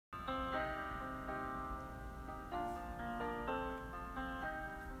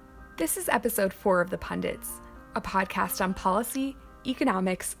This is episode 4 of The Pundits, a podcast on policy,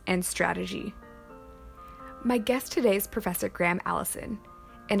 economics, and strategy. My guest today is Professor Graham Allison,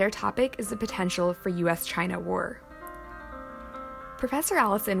 and our topic is the potential for U.S.-China war. Professor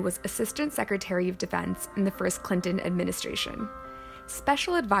Allison was Assistant Secretary of Defense in the first Clinton administration,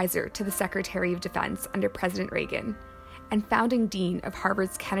 Special Advisor to the Secretary of Defense under President Reagan, and founding Dean of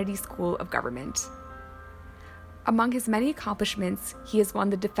Harvard's Kennedy School of Government. Among his many accomplishments, he has won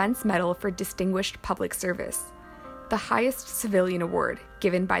the Defense Medal for Distinguished Public Service, the highest civilian award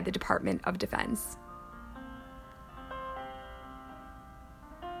given by the Department of Defense.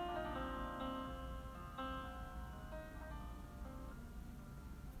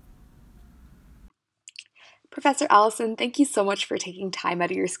 Professor Allison, thank you so much for taking time out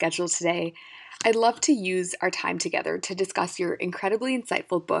of your schedule today. I'd love to use our time together to discuss your incredibly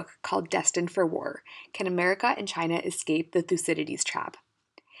insightful book called Destined for War: Can America and China Escape the Thucydides Trap?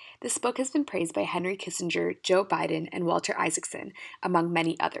 This book has been praised by Henry Kissinger, Joe Biden, and Walter Isaacson, among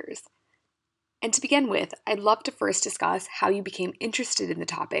many others. And to begin with, I'd love to first discuss how you became interested in the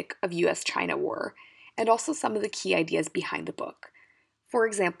topic of U.S.-China war, and also some of the key ideas behind the book. For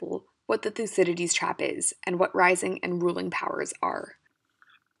example, what the Thucydides Trap is, and what rising and ruling powers are.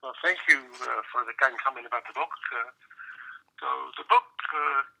 Well, thank you for the kind comment about the book. So the book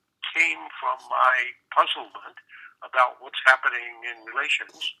came from my puzzlement about what's happening in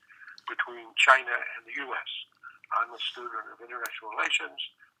relations between China and the U.S. I'm a student of international relations.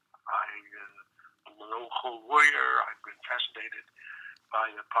 I'm an old Cold Warrior. I've been fascinated by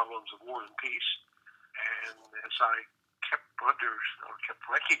the problems of war and peace. And as I kept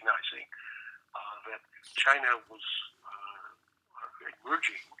recognizing that China was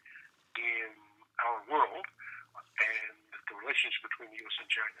emerging in our world, and that the relations between the U.S. and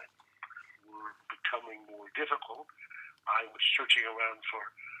China were becoming more difficult, I was searching around for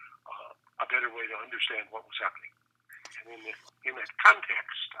a better way to understand what was happening. And in that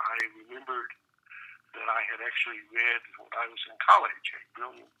context, I remembered that I had actually read, when I was in college, a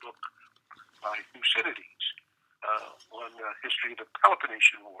brilliant book by Thucydides on the history of the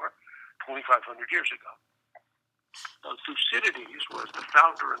Peloponnesian War 2,500 years ago. Thucydides was the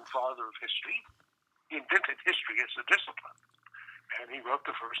founder and father of history. He invented history as a discipline, and he wrote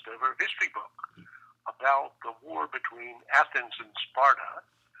the first ever history book about the war between Athens and Sparta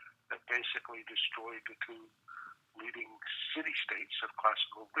that basically destroyed the two leading city-states of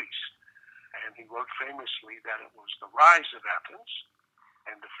classical Greece. And he wrote famously that it was the rise of Athens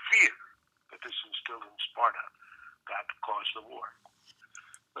and the fear that this instilled in Sparta that caused the war.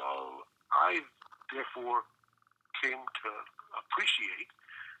 So I, therefore, came to appreciate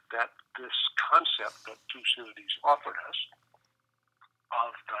that this concept that Thucydides offered us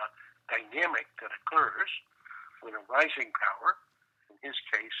of the dynamic that occurs when a rising power, in his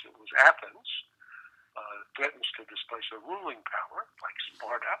case it was Athens, threatens to displace a ruling power like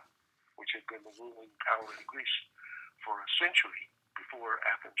Sparta, which had been the ruling power in Greece for a century before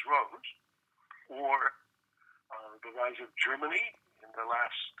Athens rose, or the rise of Germany in the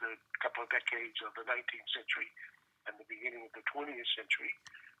last couple of decades of the 19th century and the beginning of the 20th century,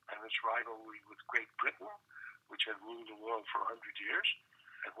 and its rivalry with Great Britain, which had ruled the world for 100 years,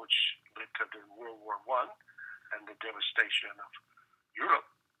 and which led to the World War I and the devastation of Europe.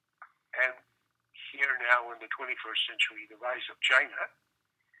 And here now in the 21st century, the rise of China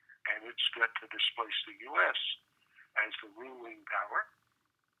and its threat to displace the U.S. as the ruling power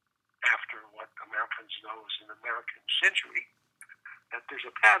after what Americans know as an American century, that there's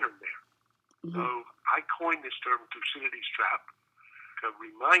a pattern there. Mm-hmm. So I coined this term Thucydides Trap to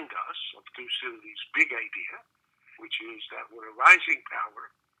remind us of Thucydides' big idea, which is that when a rising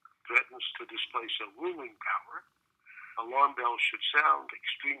power threatens to displace a ruling power, alarm bells should sound,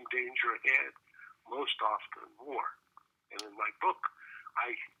 extreme danger ahead, most often war. And in my book,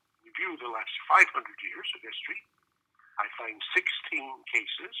 I review the last 500 years of history. I find 16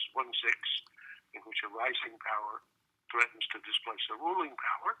 cases, 1-6, in which a rising power threatens to displace a ruling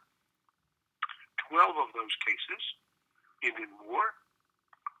power. 12 of those cases end in war,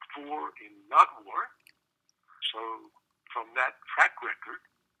 4 in not war. So from that track record,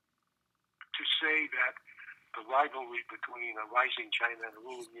 to say that the rivalry between a rising China and a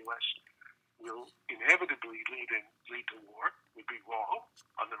ruling U.S. will inevitably lead to war would be wrong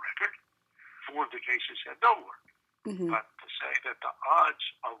on the record. 4 of the cases had no war. Mm-hmm. But to say that the odds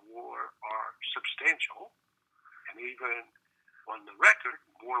of war are substantial, and even on the record,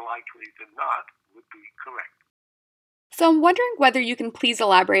 more likely than not, would be correct. So I'm wondering whether you can please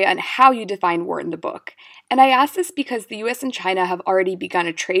elaborate on how you define war in the book. And I ask this because the US and China have already begun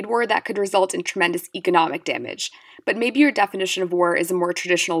a trade war that could result in tremendous economic damage. But maybe your definition of war is a more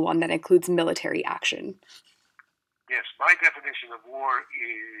traditional one that includes military action. Yes, my definition of war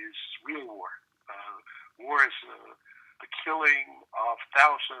is real war. War is the killing of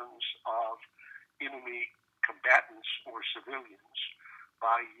thousands of enemy combatants or civilians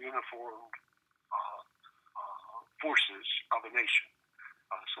by uniformed forces of a nation.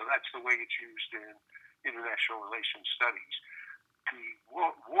 So that's the way it's used in international relations studies. The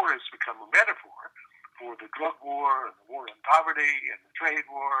war has become a metaphor for the drug war and the war on poverty and the trade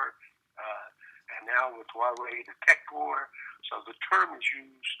war, and now with Huawei, the tech war. So the term is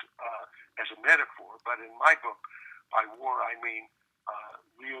used as a metaphor, but in my book, by war I mean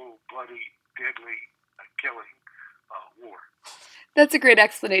real, bloody, deadly, killing war. That's a great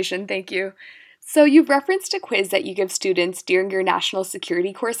explanation, thank you. So you've referenced a quiz that you give students during your national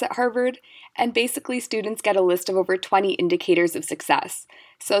security course at Harvard, and basically students get a list of over 20 indicators of success.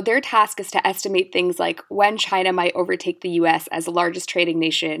 So their task is to estimate things like when China might overtake the US as the largest trading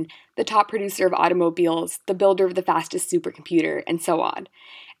nation, the top producer of automobiles, the builder of the fastest supercomputer, and so on.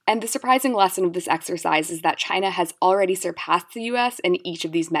 And the surprising lesson of this exercise is that China has already surpassed the US in each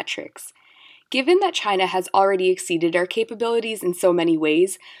of these metrics. Given that China has already exceeded our capabilities in so many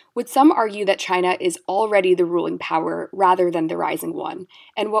ways, would some argue that China is already the ruling power rather than the rising one?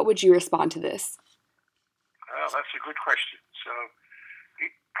 And what would you respond to this? Well, that's a good question. So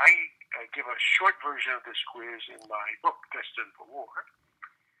I give a short version of this quiz in my book, Destined for War,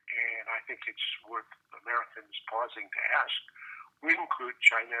 and I think it's worth Americans pausing to ask, when could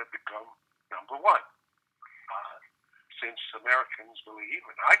China become number one? Since Americans believe,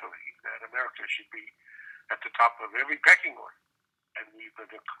 and I believe, that America should be at the top of every pecking order, and we've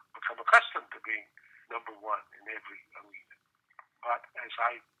become accustomed to being number one in every arena. But as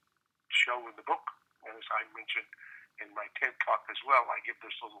I show in the book, and as I mentioned in my TED Talk as well, I give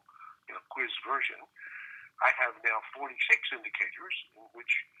this little quiz version. I have now 46 indicators in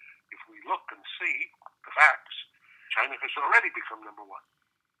which, if we look and see the facts, China has already become number one.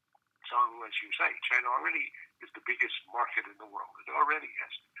 So, as you say, China already is the biggest market in the world. It already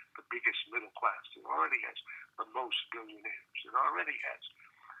has the biggest middle class. It already has the most billionaires. It already has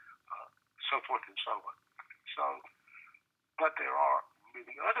so forth and so on. So, but there are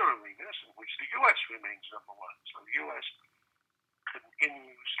many other arenas in which the U.S. remains number one. So the U.S.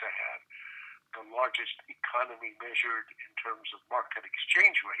 continues to have the largest economy measured in terms of market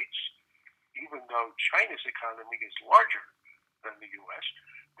exchange rates, even though China's economy is larger than the U.S.,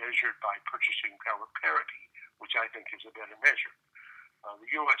 measured by purchasing power parity, which I think is a better measure.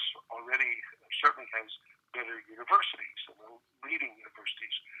 The U.S. already certainly has better universities, and leading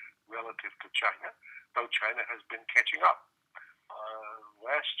universities relative to China, though China has been catching up.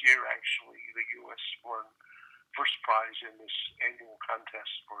 Last year, actually, the U.S. won first prize in this annual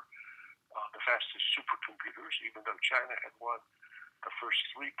contest for the fastest supercomputers, even though China had won the first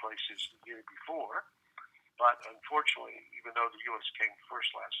three places the year before. But unfortunately, even though the U.S. came first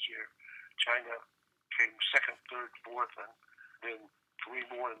last year, China came second, third, fourth, and then three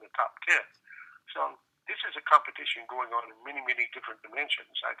more in the top 10. So this is a competition going on in many, many different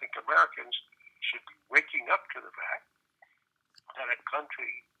dimensions. I think Americans should be waking up to the fact that a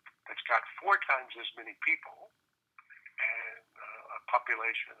country that's got 4 times as many people and a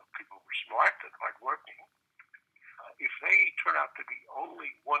population of people who are smart and hardworking, if they turn out to be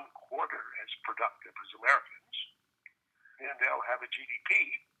only 1/4 as productive as Americans, then they'll have a GDP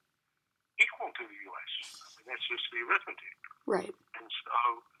equal to the U.S. I mean, that's just the arithmetic. Right. And so,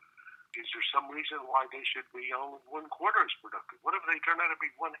 is there some reason why they should be only 1/4 as productive? What if they turn out to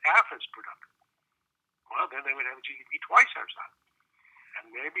be 1/2 as productive? Well, then they would have a GDP twice our size. And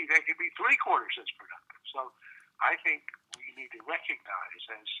maybe they could be 3/4 as productive. So I think we need to recognize,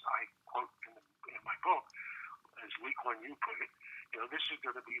 as I quote in my book, as Lee Kuan Yew put it, this is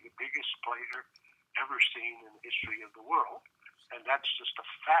going to be the biggest player ever seen in the history of the world. And that's just a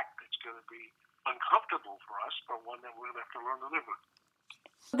fact that's going to be uncomfortable for us, but one that we're going to have to learn to live with.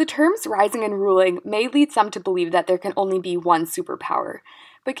 The terms rising and ruling may lead some to believe that there can only be one superpower.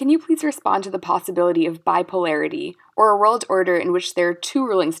 But can you please respond to the possibility of bipolarity, or a world order in which there are 2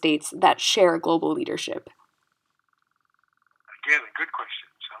 ruling states that share global leadership? Again, a good question.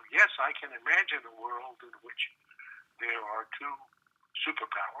 So yes, I can imagine a world in which there are 2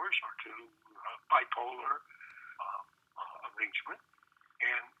 superpowers or 2 bipolar arrangement.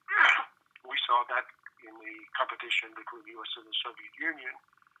 And we saw that in the competition between the U.S. and the Soviet Union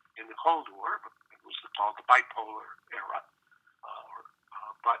in the Cold War. It was called the bipolar era.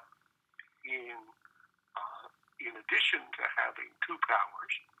 But in addition to having two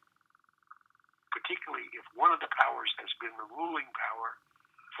powers, particularly if one of the powers has been the ruling power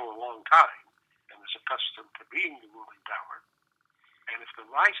for a long time and is accustomed to being the ruling power, and if the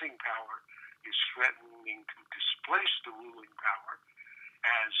rising power is threatening to displace the ruling power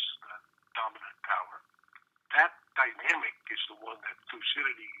as the dominant power, that dynamic is the one that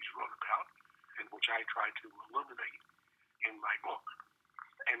Thucydides wrote about and which I try to eliminate in my book.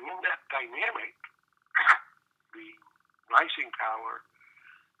 And in that dynamic, the rising power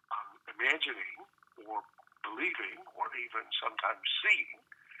imagining or believing or even sometimes seeing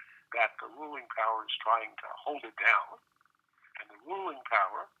that the ruling power is trying to hold it down, and the ruling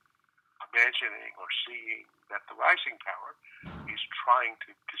power imagining or seeing that the rising power is trying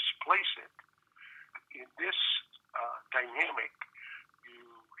to displace it. In this dynamic, you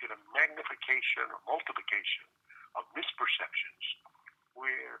get a magnification or multiplication of misperceptions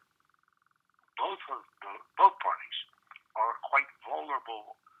where both parties are quite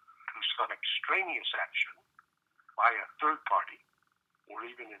vulnerable to some extraneous action by a third party or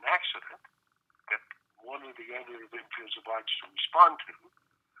even an accident that one or the other of them feels obliged to respond to,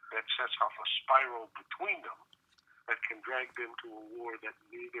 that sets off a spiral between them that can drag them to a war that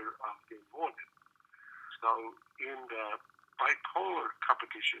neither of them wanted. So in the bipolar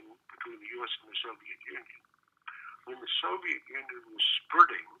competition between the U.S. and the Soviet Union, when the Soviet Union was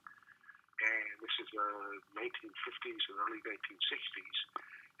spurting, and this is the 1950s and early 1960s,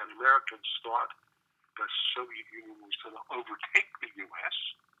 and Americans thought the Soviet Union was going to overtake the U.S.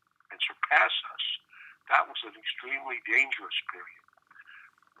 and surpass us, that was an extremely dangerous period.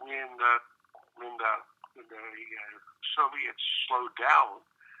 When the Soviets slowed down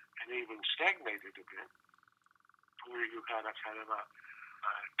and even stagnated a bit, where you had a kind of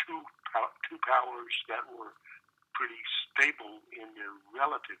two powers that were pretty stable in their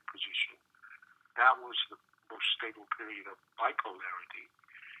relative position, that was the most stable period of bipolarity.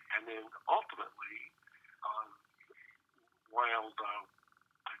 And then ultimately, while the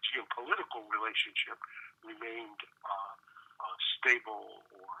geopolitical relationship remained stable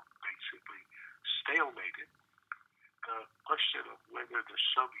or basically stalemated, the question of whether the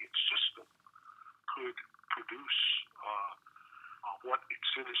Soviet system could produce what its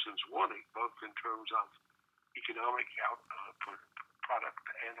citizens wanted, both in terms of economic product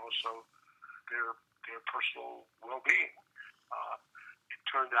and also their personal well-being. It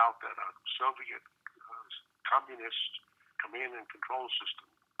turned out that a Soviet communist command and control system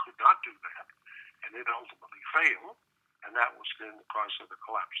could not do that, and it ultimately failed, and that was then the cause of the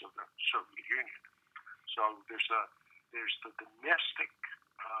collapse of the Soviet Union. So there's the domestic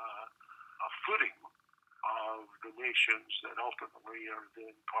footing of the nations that ultimately are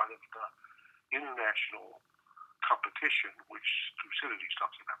then part of the international competition, which Thucydides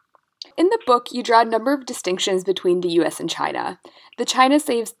talks about. In the book, you draw a number of distinctions between the U.S. and China. The China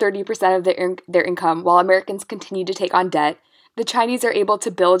saves 30% of their income while Americans continue to take on debt. The Chinese are able to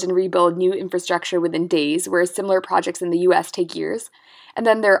build and rebuild new infrastructure within days, whereas similar projects in the U.S. take years. And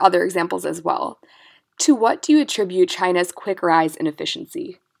then there are other examples as well. To what do you attribute China's quick rise in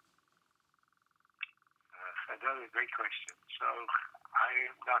efficiency? Another great question. So I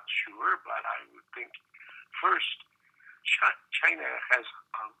am not sure, but I would think first, China has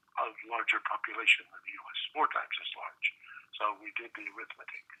a larger population than the U.S., 4 times as large. So we did the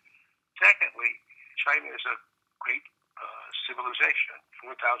arithmetic. Secondly, China is a great civilization,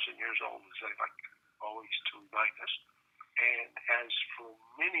 4,000 years old, as I like always to remind us, and has for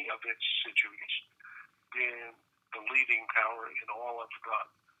many of its centuries been the leading power in all of the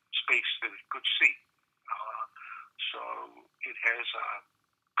space that it could see. So it has a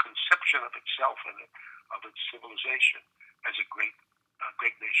conception of itself and of its civilization as a great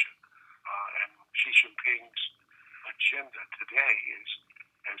nation. And Xi Jinping's agenda today is,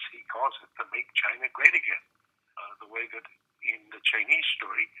 as he calls it, to make China great again. The way that in the Chinese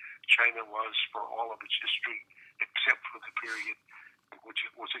story, China was for all of its history, except for the period in which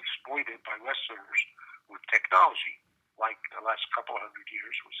it was exploited by Westerners with technology, like the last couple hundred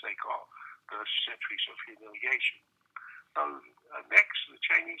years, which they call the centuries of humiliation. So next, the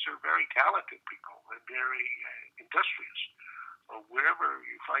Chinese are very talented people and very industrious. So wherever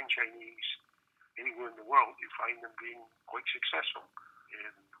you find Chinese, anywhere in the world, you find them being quite successful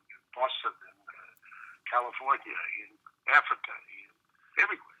in Boston, in California, in Africa,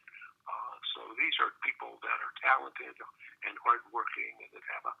 everywhere. So these are people that are talented and hardworking and that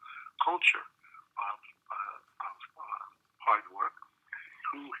have a culture of hard work,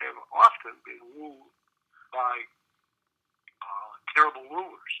 who have often been ruled by terrible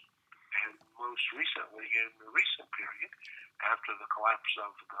rulers. And most recently, in the recent period, after the collapse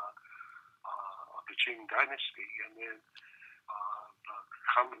of the the Qing dynasty, and then the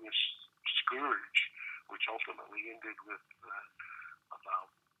communist scourge, which ultimately ended with about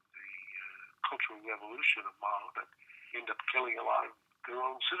the Cultural Revolution of Mao that ended up killing a lot of their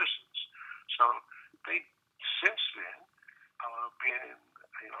own citizens. So they, since then, been,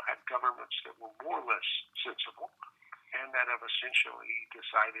 had governments that were more or less sensible and that have essentially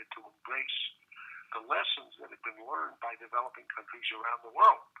decided to embrace the lessons that have been learned by developing countries around the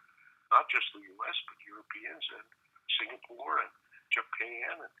world, not just the U.S., but Europeans and Singapore and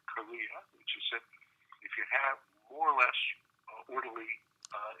Japan and Korea, which is that if you have more or less orderly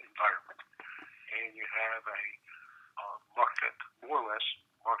environment and you have a market, more or less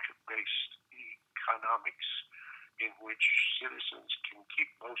market-based economics in which citizens can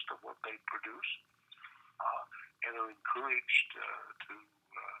keep most of what they produce and are encouraged to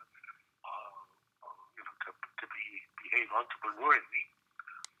behave entrepreneurially,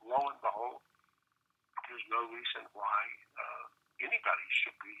 lo and behold, there's no reason why any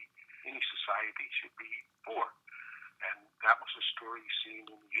society should be poor. And that was a story seen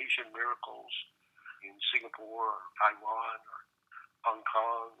in the Asian miracles in Singapore or Taiwan or Hong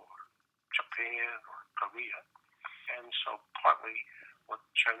Kong or Japan or Korea. And so partly what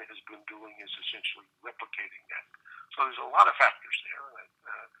China has been doing is essentially replicating that. So there's a lot of factors there,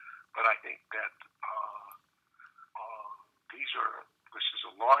 but I think that this is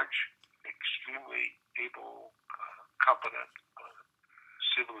a large, extremely able, competent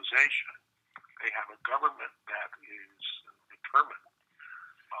civilization. They have a government that is determined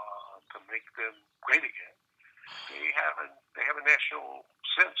to make them great again. They have a national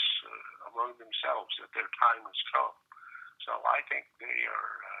sense among themselves that their time has come. So I think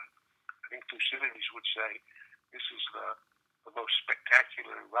I think Thucydides would say this is the most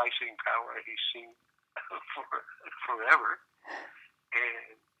spectacular rising power he's seen forever.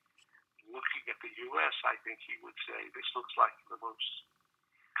 And looking at the U.S., I think he would say this looks like the most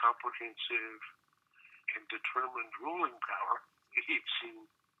comprehensive and determined ruling power he'd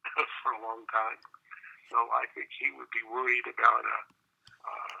seen for a long time. So I think he would be worried about a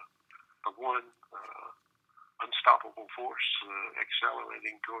one unstoppable force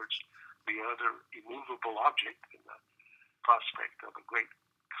accelerating towards the other immovable object in the prospect of a great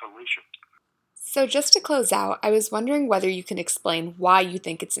collision. So just to close out, I was wondering whether you can explain why you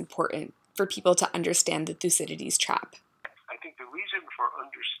think it's important for people to understand the Thucydides trap. I think the reason for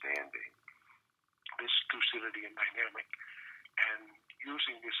understanding this Thucydidean dynamic and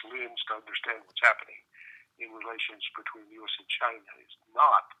using this lens to understand what's happening in relations between the U.S. and China is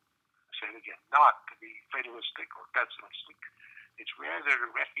not, I say it again, not to be fatalistic or pessimistic. It's rather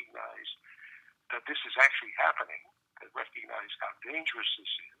to recognize that this is actually happening, to recognize how dangerous this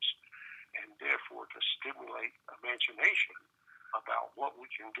is, and therefore to stimulate imagination about what we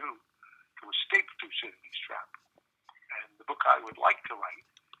can do to escape Thucydides' trap. And the book I would like to write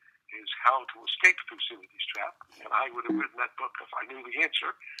is How to Escape Thucydides' Trap, and I would have written that book if I knew the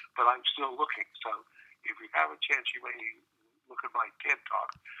answer, but I'm still looking. So if you have a chance, you may look at my TED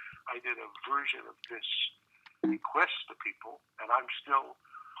Talk. I did a version of this request to people, and I'm still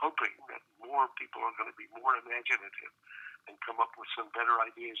hoping that more people are going to be more imaginative and come up with some better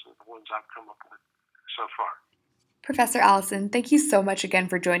ideas than the ones I've come up with so far. Professor Allison, thank you so much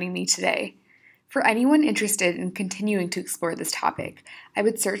again for joining me today. For anyone interested in continuing to explore this topic, I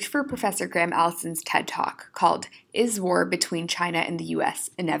would search for Professor Graham Allison's TED Talk called Is War Between China and the U.S.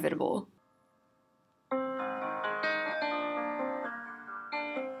 Inevitable?